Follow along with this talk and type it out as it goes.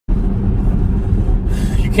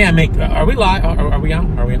can't make... Are we live? Are we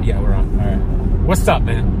on? Are we? Yeah, we're on. All right. What's up,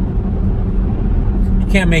 man? You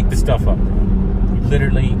can't make this stuff up, bro. You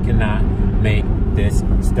literally cannot make this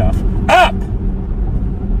stuff up.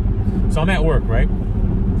 So I'm at work, right?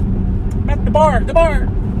 I'm at the bar. I'm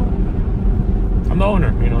the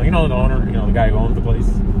owner, you know the owner, the guy who owns the place.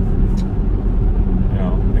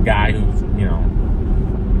 The guy who's,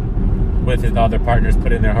 with his other partners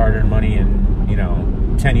put in their hard-earned money and,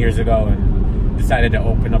 10 years ago and decided to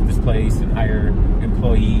open up this place and hire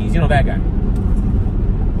employees, that guy.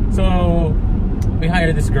 So we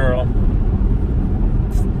hired this girl.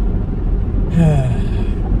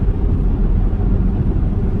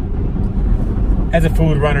 As a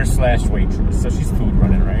food runner / waitress. So she's food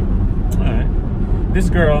running, right? Alright. This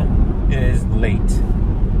girl is late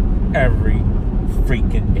every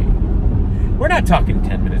freaking day. We're not talking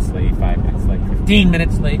 10 minutes late, 5 minutes late, 15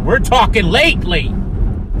 minutes late. We're talking late.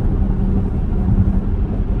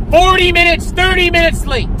 40 minutes, 30 minutes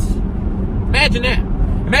late. Imagine that.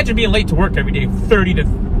 Imagine being late to work every day, 30 to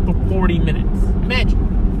 40 minutes.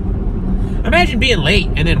 Imagine being late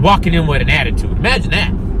and then walking in with an attitude. Imagine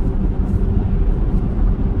that.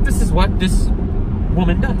 This is what this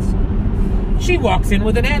woman does. She walks in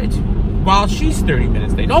with an attitude while she's 30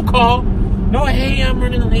 minutes late. No call. No, hey, I'm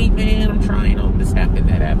running late, man. I'm trying. Oh, this happened,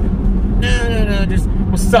 that happened. No. Just,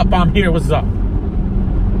 what's up? I'm here. What's up?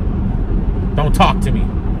 Don't talk to me.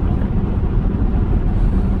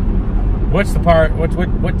 What's the part? What's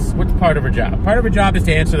part of her job? Part of her job is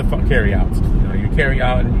to answer the carryouts. You carry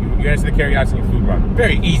out and you answer the carryouts and you food run.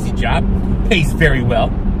 Very easy job. Pays very well.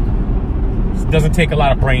 Doesn't take a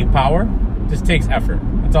lot of brain power. Just takes effort.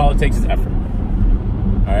 That's all it takes is effort.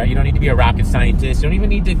 All right. You don't need to be a rocket scientist. You don't even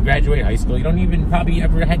need to graduate high school. You don't even probably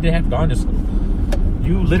ever had to have gone to school.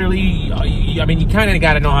 You literally, you kind of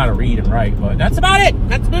got to know how to read and write, but that's about it.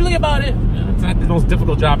 That's literally about it. It's not the most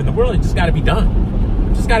difficult job in the world. It just got to be done.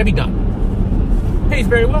 It just got to be done. Pays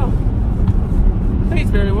very well. Pays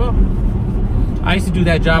very well. I used to do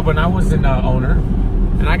that job when I was an owner,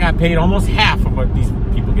 and I got paid almost half of what these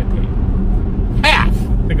people get paid. Half!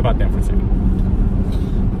 Think about that for a second.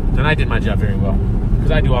 And I did my job very well.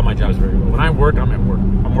 Because I do all my jobs very well. When I work, I'm at work.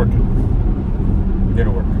 I'm working. I'm there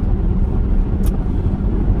to work.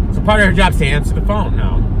 So part of her job is to answer the phone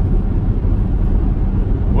now.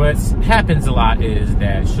 What happens a lot is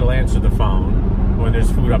that she'll answer the phone when there's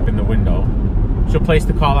food up in the window. She'll place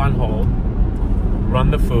the call on hold, run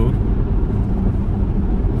the food,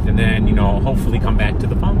 and then, hopefully come back to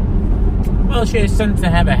the phone. Well, she tends to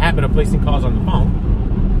have a habit of placing calls on the phone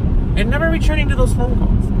and never returning to those phone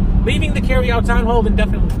calls, leaving the carryouts on hold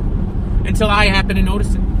indefinitely until I happen to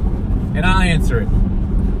notice it, and I answer it.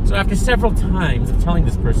 So after several times of telling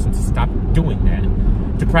this person to stop doing that,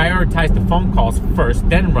 to prioritize the phone calls first,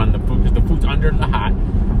 then run the food, because the food's under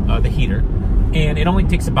the heater, and it only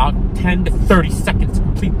takes about 10 to 30 seconds to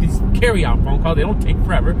complete these carryout phone calls. They don't take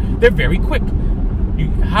forever. They're very quick.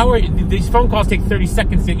 These phone calls take 30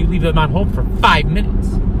 seconds, yet you leave them on hold for 5 minutes.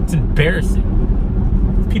 It's embarrassing.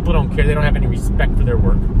 People don't care. They don't have any respect for their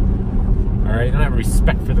work. All right? They don't have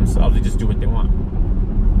respect for themselves. They just do what they want.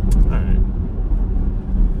 All right.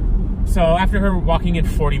 So after her walking in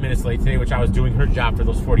 40 minutes late today, which I was doing her job for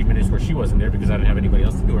those 40 minutes where she wasn't there because I didn't have anybody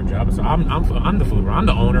else to do her job. So I'm the food runner. I'm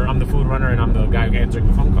the owner. I'm the food runner, and I'm the guy answering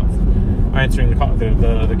the phone calls, answering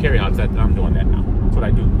the carryouts. That I'm doing that now. That's what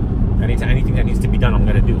I do. Anything that needs to be done, I'm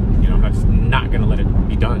gonna do. I'm not gonna let it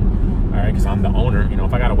be done. All right, because I'm the owner.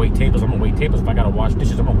 If I gotta wait tables, I'm gonna wait tables. If I gotta wash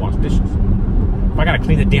dishes, I'm gonna wash dishes. If I gotta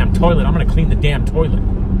clean the damn toilet, I'm gonna clean the damn toilet.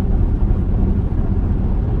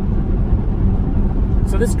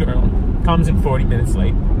 So this girl comes in 40 minutes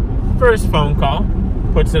late. First phone call,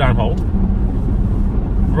 puts it on hold,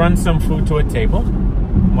 runs some food to a table,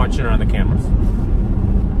 I'm watching her on the cameras,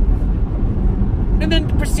 and then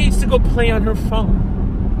proceeds to go play on her phone.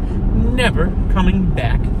 Never coming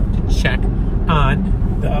back to check on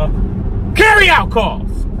the carry-out calls.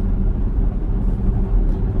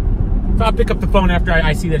 So I'll pick up the phone after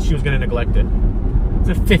I see that she was going to neglect it. It's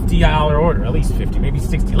a $50 order, at least 50, maybe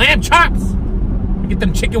 60. Lamb chops! I get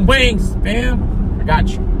them chicken wings, bam! I got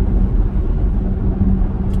you.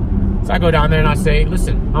 So I go down there and I say,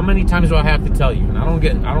 listen, how many times do I have to tell you? And I don't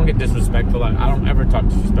get disrespectful. I don't ever talk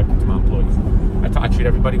disrespectful to my employees. I treat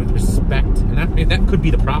everybody with respect, and that could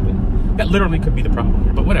be the problem. That literally could be the problem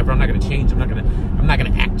here. But whatever, I'm not gonna change. I'm not gonna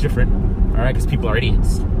act different. All right, because people are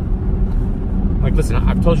idiots. Like, listen,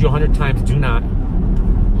 I've told you 100 times, do not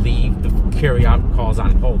leave the carry-out calls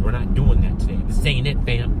on hold. We're not doing that today. This ain't it,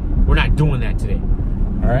 fam. We're not doing that today.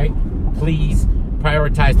 All right, please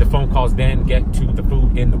prioritize the phone calls, then get to the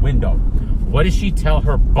food in the window. What does she tell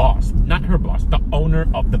her boss? Not her boss, the owner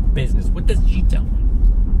of the business. What does she tell him?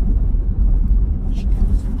 She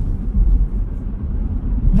tells him,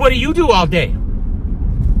 what do you do all day?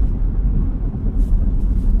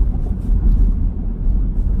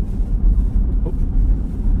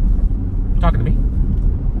 You talking to me?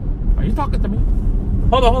 Are you talking to me?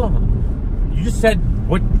 Hold on. You just said,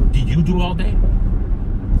 what do you do all day?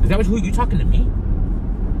 Is that what you talking to me?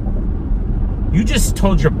 You just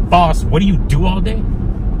told your boss, what do you do all day?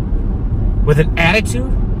 With an attitude?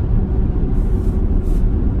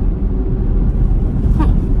 Huh.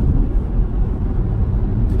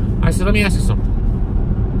 I said, let me ask you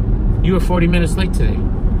something. You were 40 minutes late today.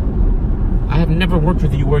 I have never worked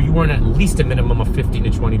with you where you weren't at least a minimum of 15 to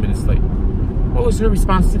 20 minutes late. What was her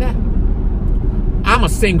response to that? I'm a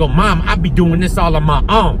single mom. I be doing this all on my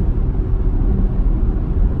own.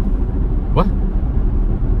 What?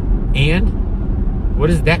 And? What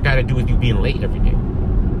does that got to do with you being late every day?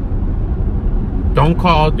 Don't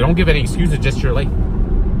call. Don't give any excuses. Just you're late.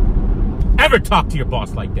 Ever talk to your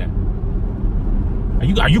boss like that?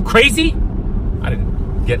 Are you crazy? I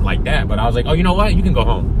didn't get like that, but I was like, oh, you know what? You can go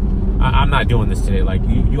home. I'm not doing this today. Like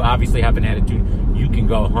you obviously have an attitude. You can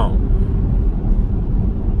go home.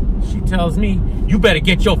 She tells me, you better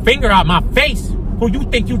get your finger out my face. Who you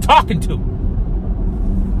think you talking to?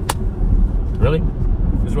 Really?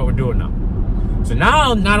 This is what we're doing now. So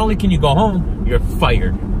now, not only can you go home, you're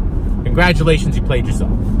fired. Congratulations, you played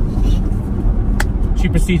yourself. She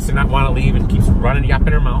proceeds to not want to leave and keeps running yap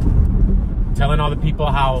in her mouth, telling all the people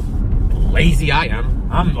how lazy I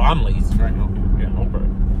am. I'm lazy right now. Yeah, over.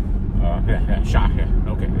 Shock. Yeah.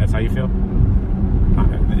 Okay, that's how you feel?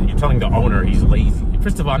 You're telling the owner he's lazy.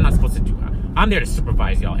 First of all, I'm not supposed to do that. I'm there to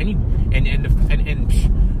supervise y'all.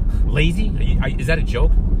 Lazy? Is that a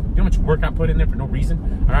joke? You know how much work I put in there for no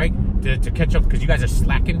reason? All right, to catch up because you guys are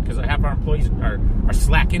slacking. Because half our employees are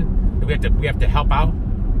slacking. We have to help out.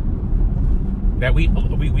 That we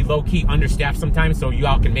low key understaffed sometimes, so you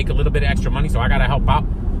all can make a little bit of extra money. So I gotta help out.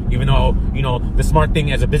 Even though, you know, the smart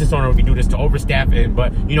thing as a business owner would be do this to overstaff it,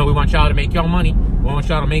 but you know, we want y'all to make y'all money. We want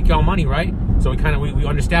y'all to make y'all money, right? So we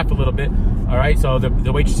understaff a little bit, all right? So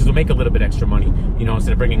the waitresses will make a little bit extra money, you know,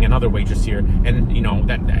 instead of bringing another waitress here. And, you know,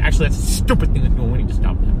 that's a stupid thing to do. We need to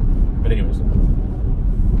stop that. But anyways.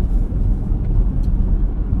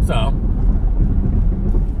 So,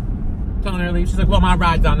 telling her to leave. She's like, well, my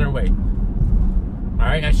ride's on their way. All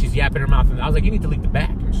right? As she's yapping her mouth. And I was like, you need to leave the back.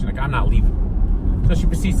 And she's like, I'm not leaving. So she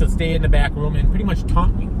proceeds to stay in the back room and pretty much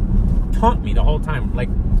taunt me the whole time, like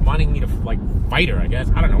wanting me to like fight her, I guess.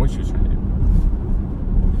 I don't know what she was trying to do.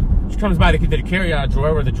 She comes by the carry-out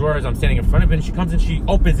drawer where the drawer is I'm standing in front of it, and she comes and she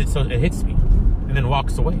opens it so it hits me and then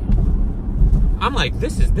walks away. I'm like,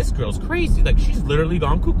 this girl's crazy. Like, she's literally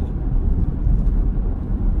gone cuckoo.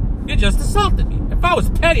 You just assaulted me. If I was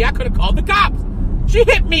petty, I could have called the cops. She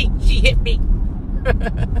hit me.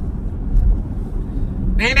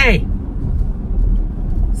 Nay.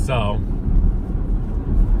 So,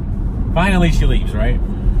 finally she leaves, right?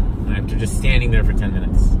 After just standing there for 10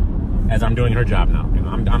 minutes. As I'm doing her job now. You know,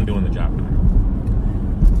 I'm doing the job now.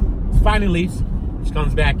 She finally leaves. She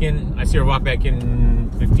comes back in. I see her walk back in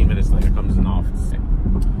 15 minutes later. Comes in the office.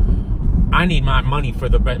 I need my money for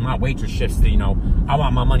my waitress shifts. You know, I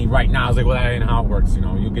want my money right now. I was like, well, that ain't how it works. You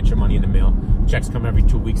know, you'll get your money in the mail. Checks come every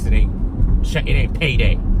 2 weeks. It ain't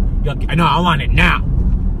payday. No, I want it now.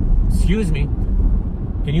 Excuse me.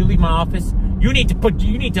 Can you leave my office? You need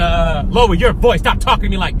to lower your voice. Stop talking to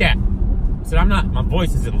me like that. I said, I'm not. My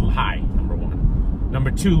voice isn't high, number one.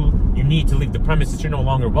 Number two, you need to leave the premises. You're no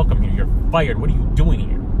longer welcome here. You're fired. What are you doing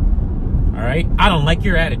here? All right? I don't like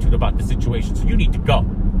your attitude about the situation, so you need to go.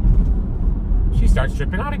 She starts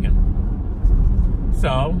tripping out again.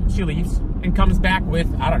 So she leaves and comes back with,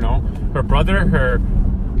 I don't know, her brother, her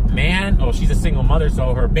man. Oh, she's a single mother,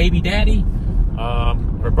 so her baby daddy,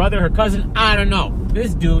 her brother, her cousin, I don't know.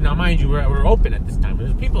 This dude, now mind you, we're open at this time.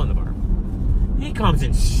 There's people in the bar. He comes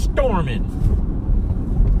in storming.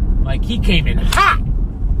 Like he came in hot.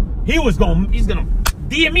 He's gonna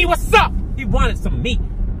DM me, what's up? He wanted some meat.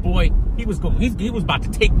 Boy, he was about to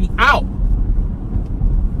take me out.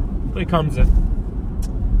 So he comes in.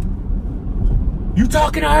 You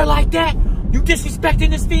talking to her like that? You disrespecting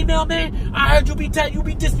this female, man? I heard you be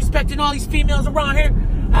disrespecting all these females around here.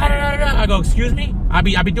 I go, excuse me? I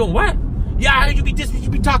be doing what? Yeah, I heard you be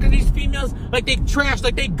talking to these females like they trash,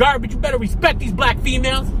 like they garbage. You better respect these black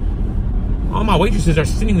females. All my waitresses are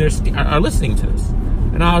sitting there, are listening to this.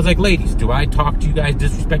 And I was like, ladies, do I talk to you guys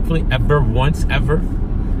disrespectfully ever, once, ever?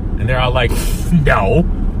 And they're all like, no.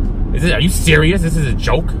 Are you serious? This is a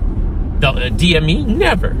joke? DM me?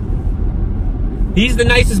 Never. He's the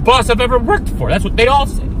nicest boss I've ever worked for. That's what they all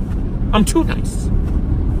say. I'm too nice.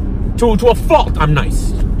 To a fault, I'm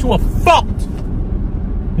nice. To a fault.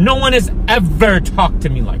 No one has ever talked to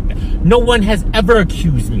me like that. No one has ever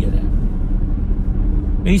accused me of that.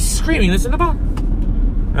 And he's screaming, listen to him.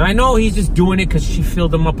 And I know he's just doing it because she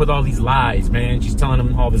filled him up with all these lies, man. She's telling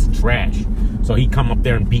him all this trash. So he'd come up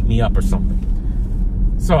there and beat me up or something.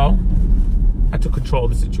 So I took control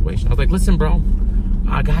of the situation. I was like, listen, bro,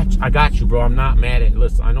 I got you, bro. I'm not mad at it.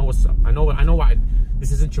 Listen, I know what's up. I know why.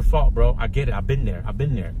 This isn't your fault, bro. I get it. I've been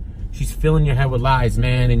there. She's filling your head with lies,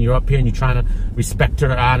 man, and you're up here and you're trying to respect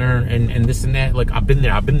her, honor, and this and that. Like, I've been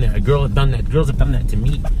there. A girl has done that. Girls have done that to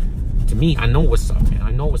me. To me, I know what's up, man.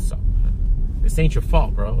 I know what's up, man. This ain't your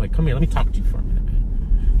fault, bro. Like, come here. Let me talk to you for a minute,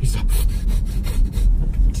 man. He's like,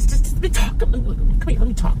 just let me talk. Come here. Let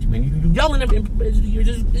me talk to you, man. You're yelling at me.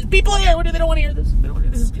 There's people here. They don't want to hear this.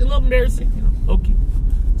 This is a little embarrassing, you know. Low-key.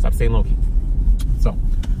 Stop saying low-key. So,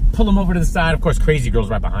 pull him over to the side. Of course, crazy girl's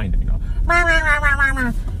right behind him, you know.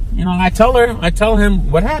 You know, I tell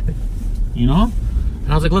him what happened, you know?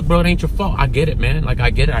 And I was like, look, bro, it ain't your fault. I get it, man. Like, I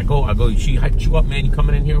get it. I go, she hyped you up, man. You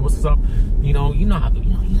coming in here, what's up? You know how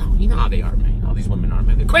they are, man. You know how these women are,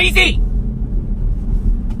 man. They're crazy!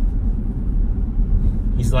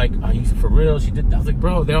 He's like, are you for real? She did that. I was like,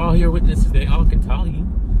 bro, they're all here witnesses. They all can tell you.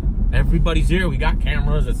 Everybody's here. We got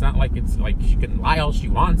cameras. It's not like it's like she can lie all she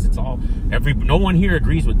wants. It's all, no one here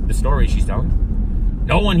agrees with the story she's telling.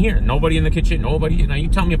 No one here. Nobody in the kitchen. Nobody. Now, you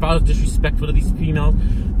tell me if I was disrespectful to these females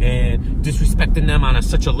and disrespecting them on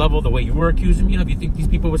such a level the way you were accusing me of, you think these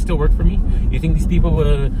people would still work for me? You think these people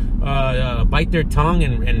would bite their tongue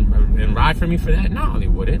and ride for me for that? No, they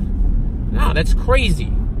wouldn't. No, that's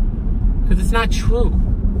crazy. Because it's not true.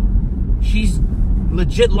 She's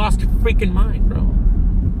legit lost her freaking mind, bro.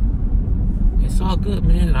 It's all good,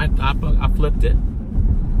 man. I flipped it.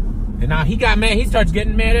 And now he got mad. He starts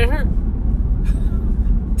getting mad at her.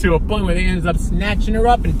 To a point where they ends up snatching her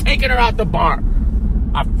up and taking her out the bar.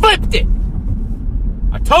 I flipped it.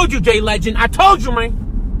 I told you, Jay Legend. I told you, man.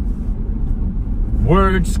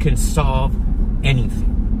 Words can solve anything.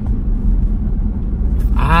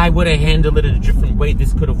 If I would have handled it in a different way,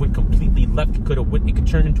 this could have went completely left. It could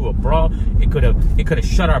turn into a brawl. It could have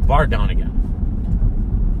shut our bar down again.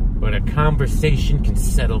 But a conversation can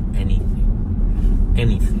settle anything.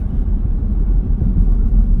 Anything.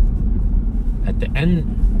 At the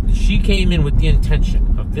end, she came in with the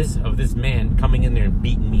intention of this man coming in there and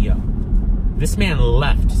beating me up. This man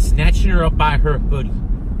left, snatching her up by her hoodie,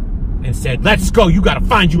 and said, let's go, you gotta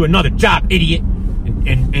find you another job, idiot.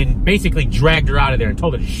 And basically dragged her out of there and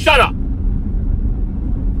told her to shut up.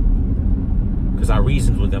 Because I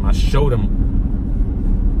reasoned with him. I showed him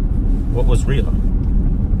what was real.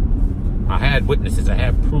 I had witnesses. I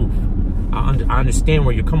had proof. I understand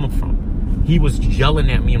where you're coming from. He was yelling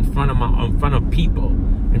at me in front of people,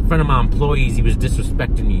 in front of my employees. He was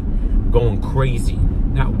disrespecting me, going crazy.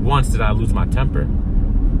 Not once did I lose my temper.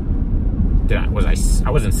 I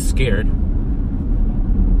wasn't scared.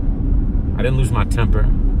 I didn't lose my temper.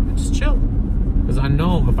 I just chilled. Because I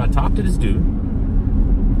know if I talk to this dude,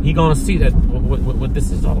 he gonna see that what this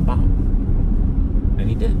is all about. And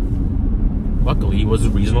he did. Luckily, he was a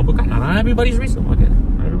reasonable guy. Not everybody's reasonable. Okay?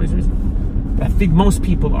 Not everybody's reasonable. But I think most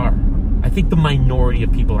people are. I think the minority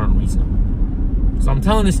of people aren't reasonable. So I'm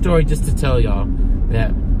telling this story just to tell y'all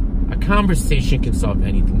that a conversation can solve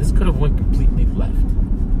anything. This could have went completely left.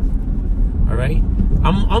 All right?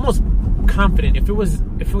 I'm almost confident if it was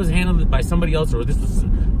handled by somebody else, or this was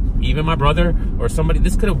even my brother or somebody,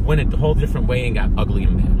 this could have went a whole different way and got ugly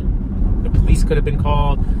and bad. The police could have been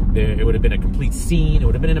called. It would have been a complete scene. It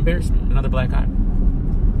would have been an embarrassment. Another black eye.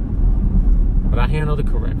 But I handled it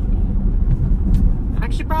correctly. I'm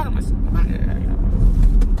actually proud of myself.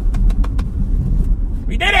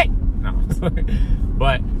 We did it! No.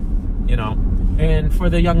 But, you know, and for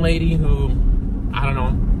the young lady who, I don't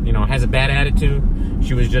know, you know, has a bad attitude,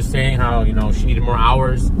 she was just saying how, you know, she needed more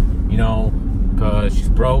hours, you know, because she's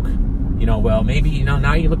broke. You know, well, maybe, you know,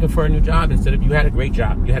 now you're looking for a new job instead of, you had a great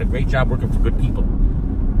job. You had a great job working for good people.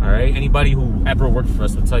 All right? Anybody who ever worked for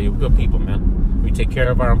us will tell you, we're good people, man. We take care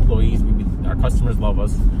of our employees. Our customers love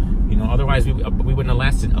us. You know, otherwise we wouldn't have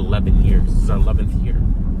lasted 11 years. This is our 11th year.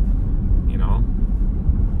 You know?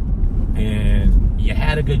 And you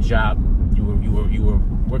had a good job. You were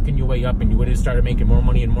working your way up, and you would have started making more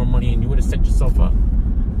money, and you would have set yourself up.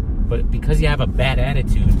 But because you have a bad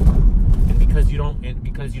attitude, and because you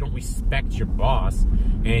don't respect your boss,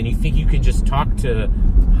 and you think you can just talk to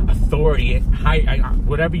authority,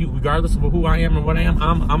 whatever you, regardless of who I am or what I am,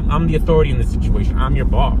 I'm the authority in this situation. I'm your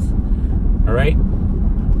boss. All right?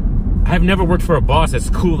 I have never worked for a boss as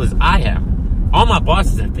cool as I am. All my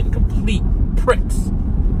bosses have been complete pricks.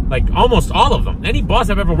 Like, almost all of them. Any boss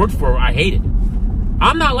I've ever worked for, I hated.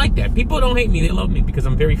 I'm not like that. People don't hate me. They love me because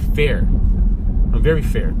I'm very fair. I'm very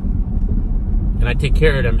fair. And I take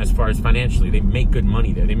care of them as far as financially. They make good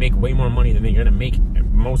money there. They make way more money than you're going to make at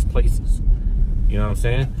most places. You know what I'm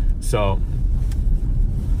saying? So,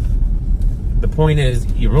 the point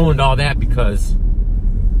is, you ruined all that because,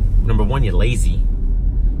 number one, you're lazy.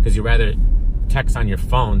 Because you rather text on your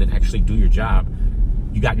phone than actually do your job.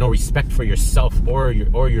 You got no respect for yourself or your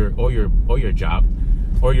job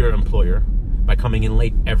or your employer by coming in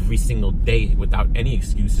late every single day without any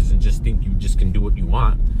excuses and just think you just can do what you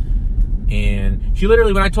want. And she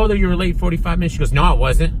literally, when I told her you were late 45 minutes, she goes, "No, it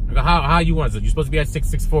wasn't." I go, how you was? You're supposed to be at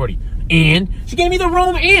 6:40. And she gave me the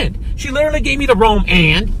wrong and. She literally gave me the wrong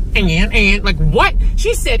and. Like, what?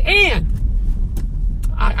 She said and.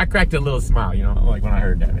 I cracked a little smile, you know, like when I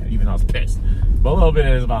heard that, man, even though I was pissed. But a little bit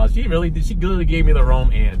of a smile. She literally gave me the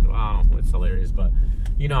wrong and. Wow, it's hilarious. But,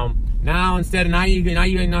 you know, now instead of now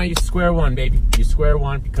you square one, baby. You square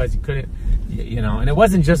one because you couldn't, you know. And it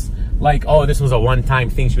wasn't just like, oh, this was a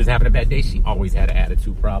one-time thing. She was having a bad day. She always had an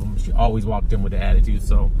attitude problem. She always walked in with an attitude.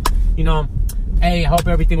 So, you know, hey, I hope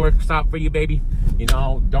everything works out for you, baby. You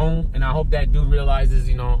know, and I hope that dude realizes,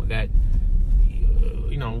 you know, that,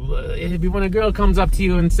 you know, when a girl comes up to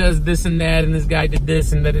you and says this and that, and this guy did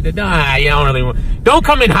this and da, you don't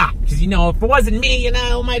come in hot. Because, you know, if it wasn't me, you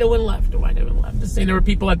know, I might have went left. Just saying, there were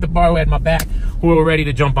people at the bar who had my back who were ready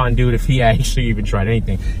to jump on dude if he actually even tried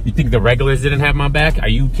anything. You think the regulars didn't have my back? Are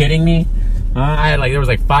you kidding me? There was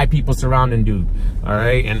like 5 people surrounding dude. All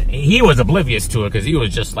right, and he was oblivious to it because he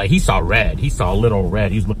was just like, he saw red. He saw a little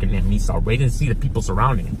red. He was looking at me. He saw red. He didn't see the people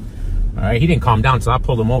surrounding him. All right, he didn't calm down, so I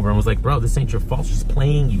pulled him over and was like, "Bro, this ain't your fault. She's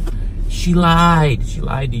playing you. She lied. She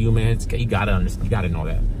lied to you, man. You gotta understand. You gotta know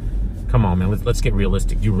that. Come on, man. Let's get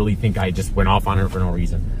realistic. You really think I just went off on her for no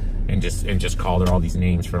reason and just called her all these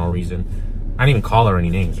names for no reason? I didn't even call her any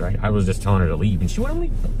names, right? I was just telling her to leave, and she wouldn't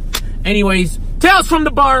leave. Anyways, tales from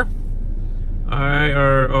the bar. All right,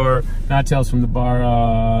 or not tales from the bar.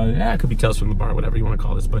 Yeah, it could be tales from the bar, whatever you want to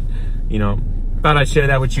call this. But you know, thought I'd share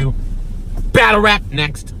that with you. Battle rap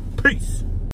next. Peace.